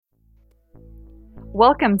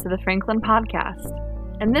Welcome to the Franklin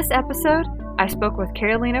Podcast. In this episode, I spoke with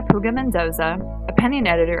Carolina Puga Mendoza, opinion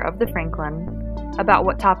editor of the Franklin, about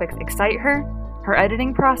what topics excite her, her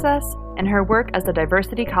editing process, and her work as a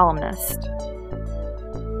diversity columnist.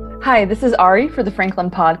 Hi, this is Ari for the Franklin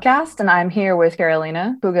Podcast, and I'm here with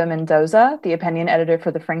Carolina Puga Mendoza, the opinion editor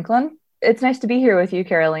for the Franklin. It's nice to be here with you,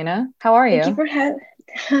 Carolina. How are you? Thank you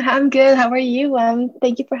for I'm good. How are you?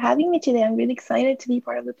 Thank you for having me today. I'm really excited to be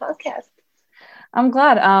part of the podcast. I'm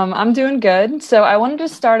glad. I'm doing good. So I wanted to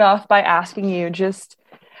start off by asking you just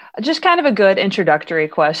kind of a good introductory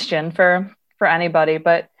question for anybody,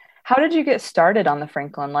 but how did you get started on the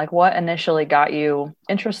Franklin? Like, what initially got you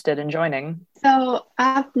interested in joining? So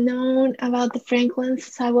I've known about the Franklin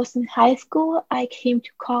since I was in high school. I came to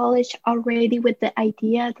college already with the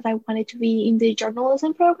idea that I wanted to be in the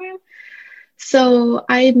journalism program. So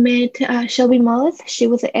I met Shelby Mullis. She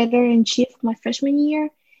was the editor-in-chief my freshman year.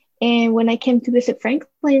 And when I came to visit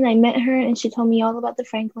Franklin, I met her and she told me all about the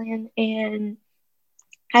Franklin. And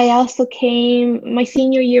I also came, my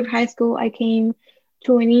senior year of high school, I came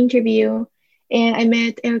to an interview and I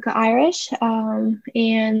met Erica Irish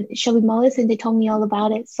and Shelby Mullis, and they told me all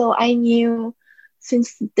about it. So I knew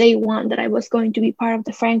since day one that I was going to be part of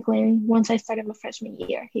the Franklin once I started my freshman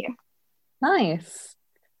year here. Nice.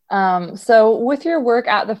 So with your work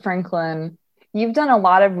at the Franklin, you've done a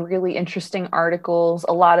lot of really interesting articles,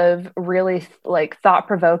 a lot of really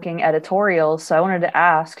thought-provoking editorials. So I wanted to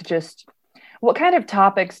ask just what kind of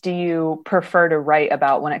topics do you prefer to write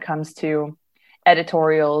about when it comes to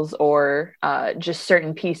editorials or just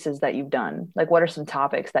certain pieces that you've done? Like, what are some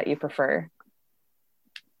topics that you prefer?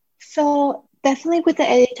 So definitely with the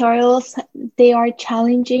editorials, they are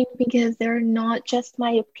challenging because they're not just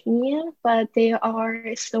my opinion, but they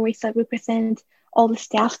are stories that represent all the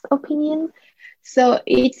staff's opinion. So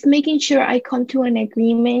it's making sure I come to an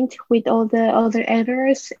agreement with all the other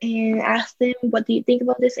editors and ask them, what do you think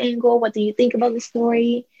about this angle? What do you think about the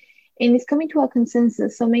story? And it's coming to a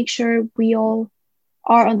consensus. So make sure we all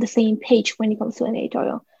are on the same page when it comes to an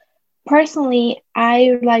editorial. Personally,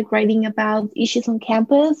 I like writing about issues on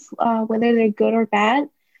campus, whether they're good or bad.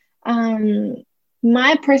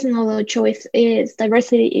 My personal choice is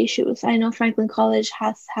diversity issues. I know Franklin College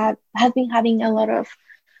has been having a lot of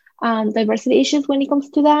diversity issues when it comes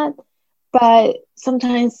to that, but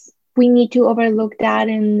sometimes we need to overlook that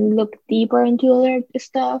and look deeper into other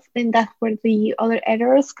stuff, and that's where the other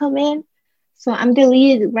editors come in. So I'm the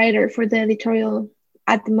lead writer for the editorial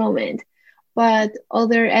at the moment, but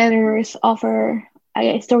other editors offer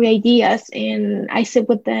story ideas, and I sit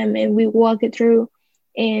with them and we walk it through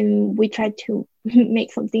and we try to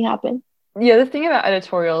make something happen. Yeah, the thing about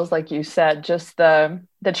editorials, like you said, just the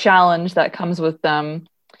challenge that comes with them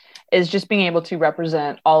is just being able to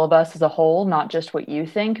represent all of us as a whole, not just what you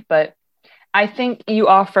think. But I think you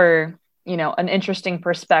offer, an interesting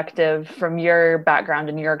perspective from your background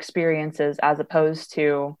and your experiences, as opposed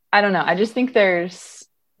to, I don't know, I just think there's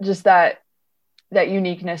just that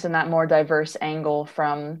uniqueness and that more diverse angle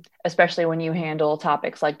from, especially when you handle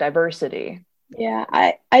topics like diversity. Yeah,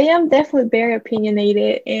 I am definitely very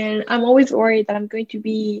opinionated, and I'm always worried that I'm going to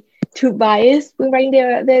be too biased when writing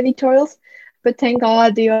the editorials. But thank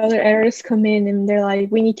God the other editors come in and they're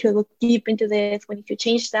like, we need to look deep into this, we need to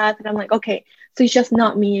change that. And I'm like, okay, so it's just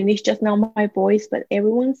not me and it's just not my voice, but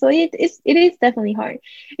everyone. So it is definitely hard.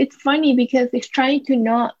 It's funny because it's trying to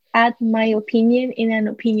not add my opinion in an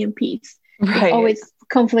opinion piece. Right. It's always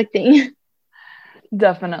conflicting.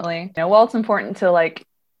 Definitely. Well, it's important to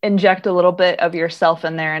inject a little bit of yourself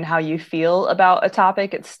in there and how you feel about a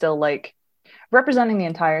topic. It's still representing the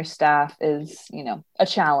entire staff is, a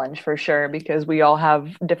challenge for sure, because we all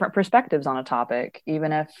have different perspectives on a topic,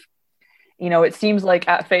 even if, it seems like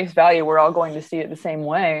at face value, we're all going to see it the same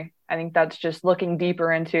way. I think that's just looking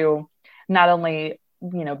deeper into not only,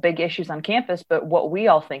 big issues on campus, but what we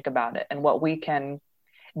all think about it and what we can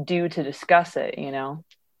do to discuss it,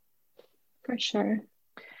 For sure.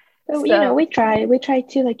 So, we try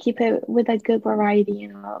to keep it with a good variety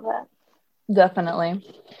and all of that. Definitely.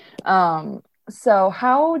 So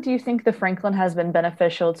how do you think the Franklin has been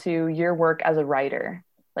beneficial to your work as a writer?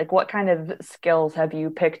 What kind of skills have you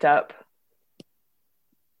picked up?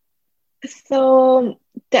 So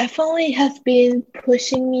definitely has been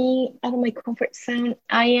pushing me out of my comfort zone.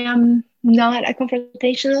 I am not a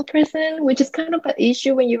confrontational person, which is kind of an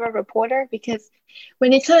issue when you're a reporter, because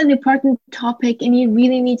when it's an important topic and it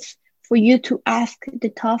really needs for you to ask the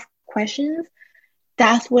tough questions,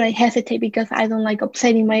 that's what I hesitate, because I don't like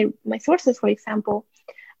upsetting my sources, for example.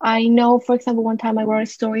 I know, for example, one time I wrote a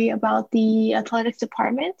story about the athletics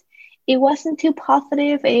department, it wasn't too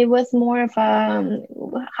positive. It was more of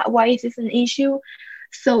why is this an issue?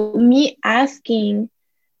 So me asking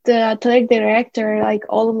the athletic director like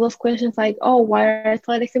all of those questions, like, oh, why are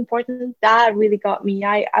athletics important? That really got me.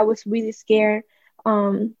 I was really scared,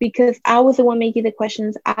 because I was the one making the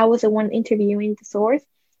questions. I was the one interviewing the source.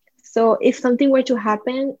 So if something were to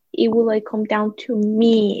happen, it would like come down to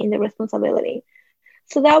me in the responsibility.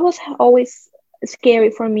 So that was always scary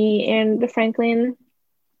for me. And the Franklin,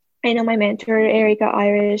 I know my mentor, Erica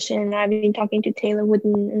Irish, and I've been talking to Taylor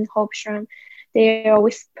Wooden and Hopstrom. They're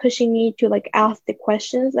always pushing me to like ask the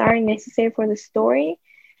questions that are necessary for the story.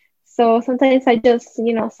 So sometimes I just,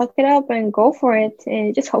 suck it up and go for it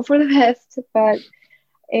and just hope for the best. But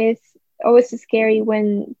it's always scary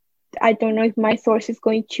when I don't know if my source is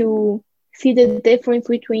going to see the difference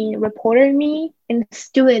between reporter me and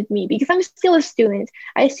student me, because I'm still a student.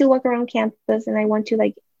 I still walk around campus and I want to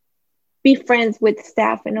like be friends with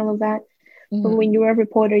staff and all of that. But when you're a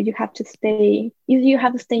reporter, you have to you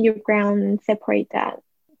have to stand your ground and separate that.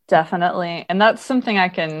 Definitely. And that's something I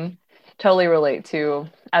can totally relate to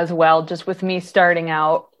as well. Just with me starting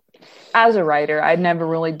out as a writer, I'd never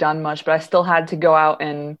really done much, but I still had to go out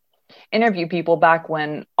and interview people back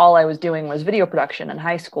when all I was doing was video production in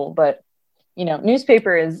high school. But,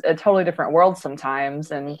 newspaper is a totally different world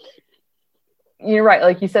sometimes. And you're right.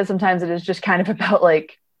 Like you said, sometimes it is just kind of about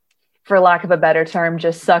like, for lack of a better term,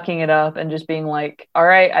 just sucking it up and just being like, all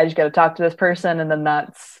right, I just got to talk to this person. And then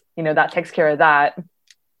that's, that takes care of that.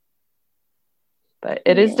 But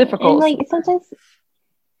it is difficult. And like sometimes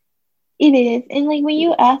it is. And like when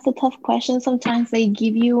you ask the tough questions, sometimes they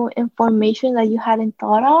give you information that you hadn't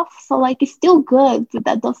thought of. So like it's still good, but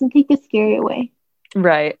that doesn't take the scary away.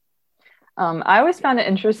 Right. I always found it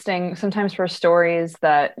interesting sometimes for stories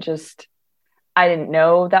that just I didn't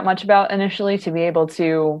know that much about initially, to be able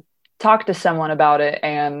to talk to someone about it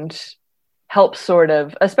and help sort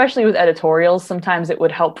of, especially with editorials, sometimes it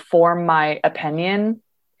would help form my opinion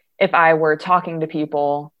if I were talking to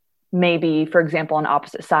people, maybe, for example, on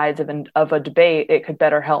opposite sides of a debate. It could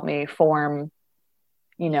better help me form,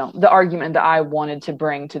 the argument that I wanted to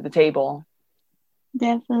bring to the table.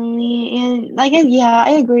 Definitely. And like, yeah,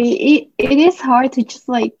 I agree. It is hard to just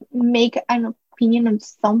like make an opinion on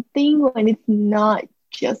something when it's not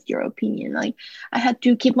just your opinion. Like I had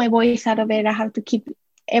to keep my voice out of it. I had to keep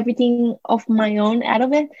everything of my own out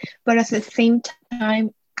of it, but at the same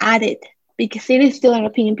time add it, because it is still an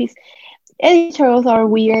opinion piece. Editorials are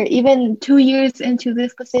weird. Even 2 years into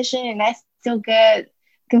this position, and I still get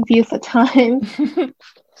confused at times.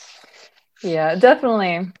 Yeah, it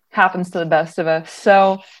definitely happens to the best of us.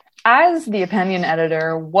 So as the opinion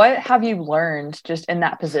editor, what have you learned just in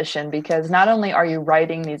that position? Because not only are you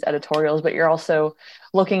writing these editorials, but you're also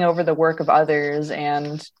looking over the work of others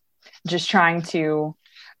and just trying to,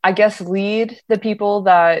 I guess, lead the people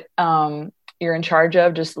that you're in charge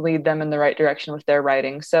of, just lead them in the right direction with their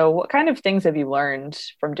writing. So what kind of things have you learned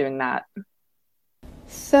from doing that?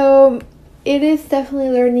 So it is definitely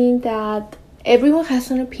learning that everyone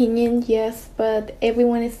has an opinion, yes, but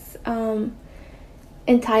everyone is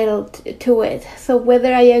entitled to it. So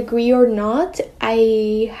whether I agree or not,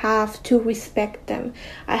 I have to respect them.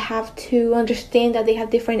 I have to understand that they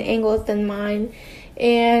have different angles than mine.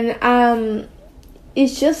 And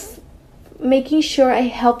it's just making sure I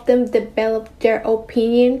help them develop their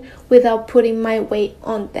opinion without putting my weight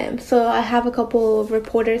on them. So I have a couple of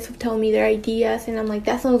reporters who tell me their ideas, and I'm like,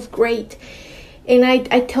 that sounds great. And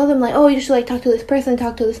I tell them like, oh, you should like talk to this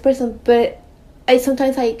person. But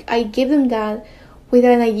sometimes I give them that with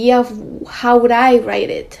an idea of how would I write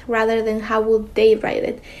it rather than how would they write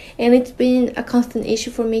it. And it's been a constant issue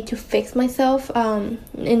for me to fix myself and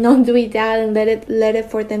not do that and let it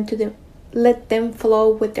for them to let them flow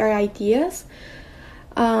with their ideas.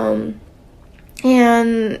 And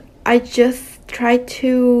I just try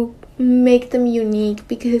to make them unique,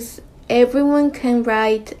 because everyone can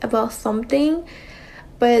write about something,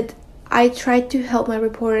 but I try to help my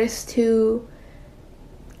reporters to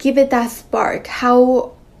give it that spark.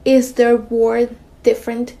 How is their word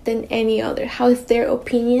different than any other? How is their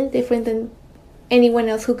opinion different than anyone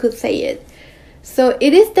else who could say it? So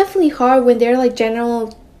it is definitely hard when they're like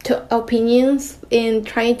general opinions and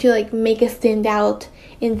trying to like make it stand out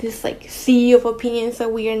in this like sea of opinions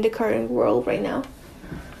that we are in the current world right now.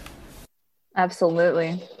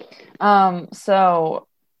 Absolutely. So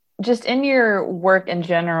just in your work in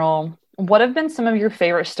general, what have been some of your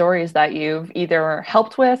favorite stories that you've either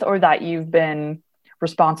helped with or that you've been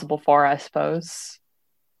responsible for, I suppose?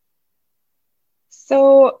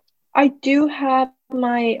 So I do have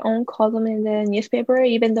my own column in the newspaper.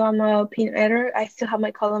 Even though I'm an opinion editor, I still have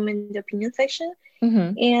my column in the opinion section.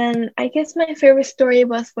 Mm-hmm. And I guess my favorite story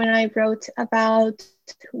was when I wrote about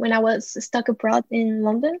when I was stuck abroad in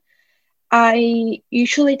London. I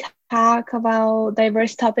usually talk about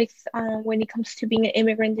diverse topics when it comes to being an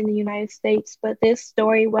immigrant in the United States, but this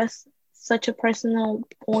story was such a personal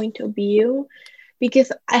point of view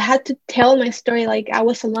because I had to tell my story like I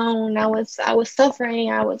was alone, I was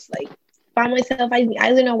suffering, I was like by myself, I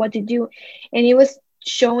didn't know what to do, and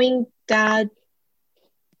showing that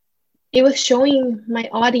it was showing my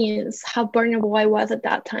audience how vulnerable I was at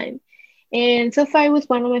that time, and so far it was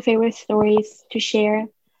one of my favorite stories to share.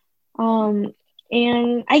 um,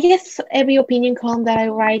 and I guess every opinion column that I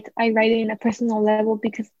write it in a personal level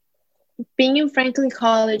because being in Franklin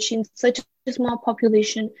College in such a small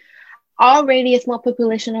population, already a small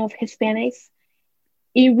population of Hispanics,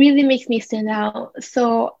 it really makes me stand out.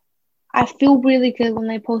 So I feel really good when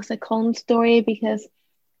I post a column story because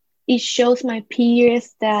it shows my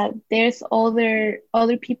peers that there's other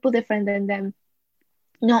people different than them.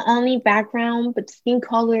 Not only background, but skin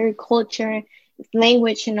color, culture,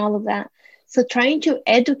 language, and all of that. So trying to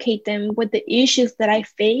educate them with the issues that I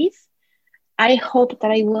face, I hope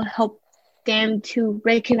that I will help them to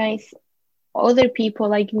recognize other people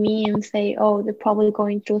like me and say, oh, they're probably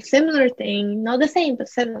going through a similar thing, not the same, but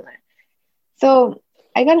similar. So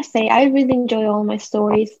I gotta say, I really enjoy all my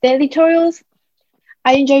stories. The editorials,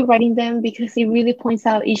 I enjoy writing them because it really points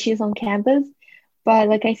out issues on campus. But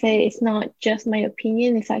like I said, it's not just my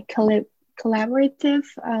opinion, it's like collaborative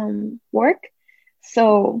work.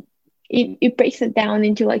 So it breaks it down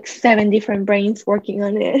into like 7 different brains working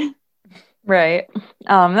on it. Right.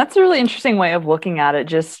 That's a really interesting way of looking at it.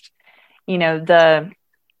 Just, the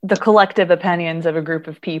collective opinions of a group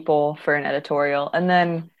of people for an editorial. And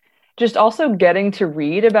then just also getting to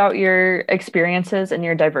read about your experiences in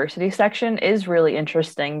your diversity section is really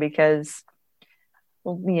interesting because,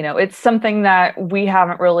 it's something that we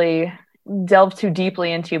haven't really delved too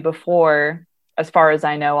deeply into before, as far as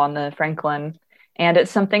I know, on the Franklin. And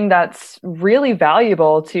it's something that's really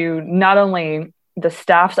valuable to not only the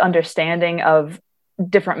staff's understanding of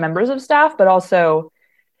different members of staff, but also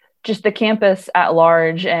just the campus at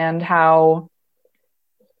large and how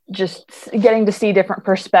just getting to see different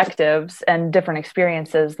perspectives and different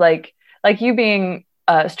experiences, like you being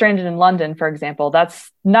stranded in London, for example.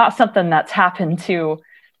 That's not something that's happened to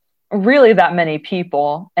really that many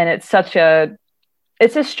people, and it's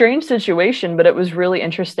a strange situation, but it was really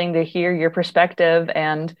interesting to hear your perspective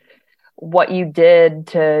and what you did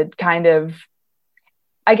to kind of,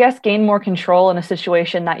 I guess, gain more control in a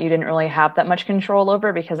situation that you didn't really have that much control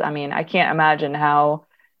over. Because I mean, I can't imagine how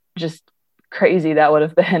just crazy that would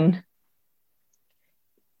have been.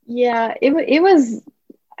 Yeah, it was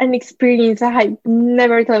an experience I had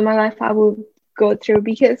never thought in my life I would go through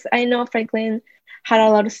because I know Franklin had a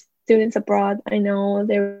lot of students abroad. I know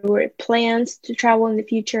there were plans to travel in the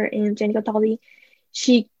future, and Jenny Gottali,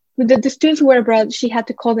 the students who were abroad, she had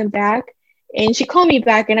to call them back. And she called me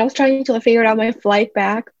back, and I was trying to figure out my flight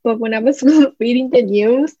back. But when I was reading the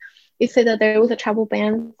news, it said that there was a travel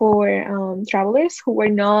ban for travelers who were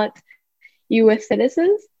not US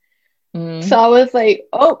citizens. So I was like,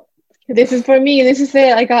 oh, this is for me. This is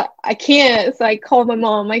it. I can't. So I called my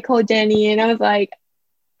mom. I called Jenny, and I was like,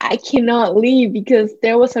 I cannot leave because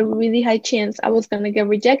there was a really high chance I was gonna get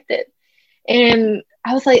rejected. And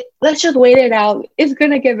I was like, let's just wait it out. It's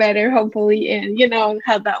gonna get better, hopefully. And you know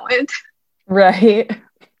how that went. Right.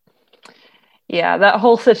 Yeah, that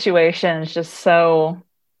whole situation is just so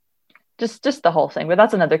just the whole thing. But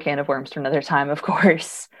that's another can of worms for another time, of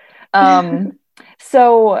course. Um,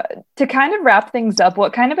 so to kind of wrap things up,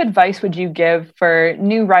 what kind of advice would you give for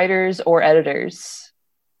new writers or editors?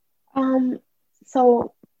 Um,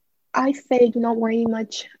 so I say do not worry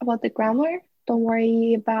much about the grammar. Don't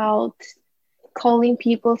worry about calling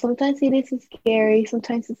people. Sometimes it is scary.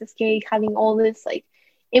 Sometimes it's scary having all this like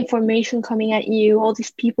information coming at you, all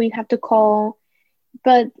these people you have to call.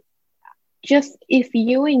 But just if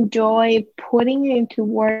you enjoy putting it into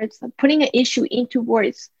words, putting an issue into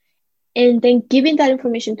words, and then giving that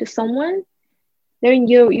information to someone, then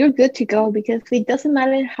you're good to go because it doesn't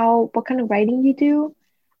matter how what kind of writing you do,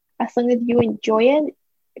 as long as you enjoy it,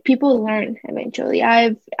 people learn eventually.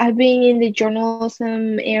 I've been in the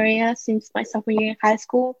journalism area since my sophomore year in high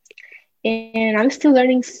school, and I'm still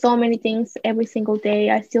learning so many things every single day.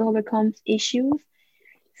 I still overcome issues.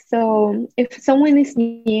 So if someone is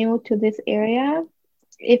new to this area,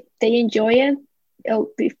 if they enjoy it,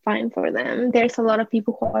 it'll be fine for them. There's a lot of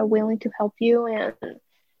people who are willing to help you, and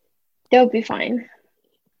they'll be fine.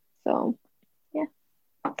 So yeah.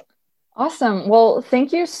 Awesome. Well,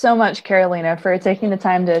 thank you so much, Carolina, for taking the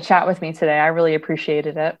time to chat with me today. I really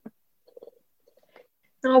appreciated it.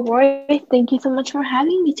 No worries. Thank you so much for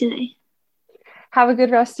having me today. Have a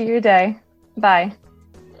good rest of your day. Bye.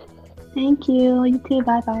 Thank you. You too.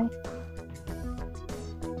 Bye bye.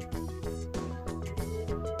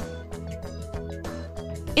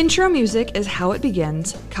 Intro music is How It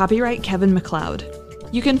Begins, copyright Kevin MacLeod.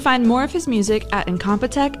 You can find more of his music at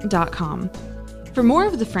incompetech.com. For more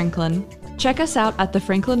of The Franklin, check us out at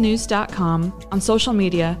thefranklinnews.com, on social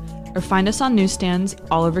media, or find us on newsstands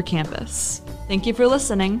all over campus. Thank you for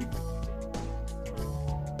listening.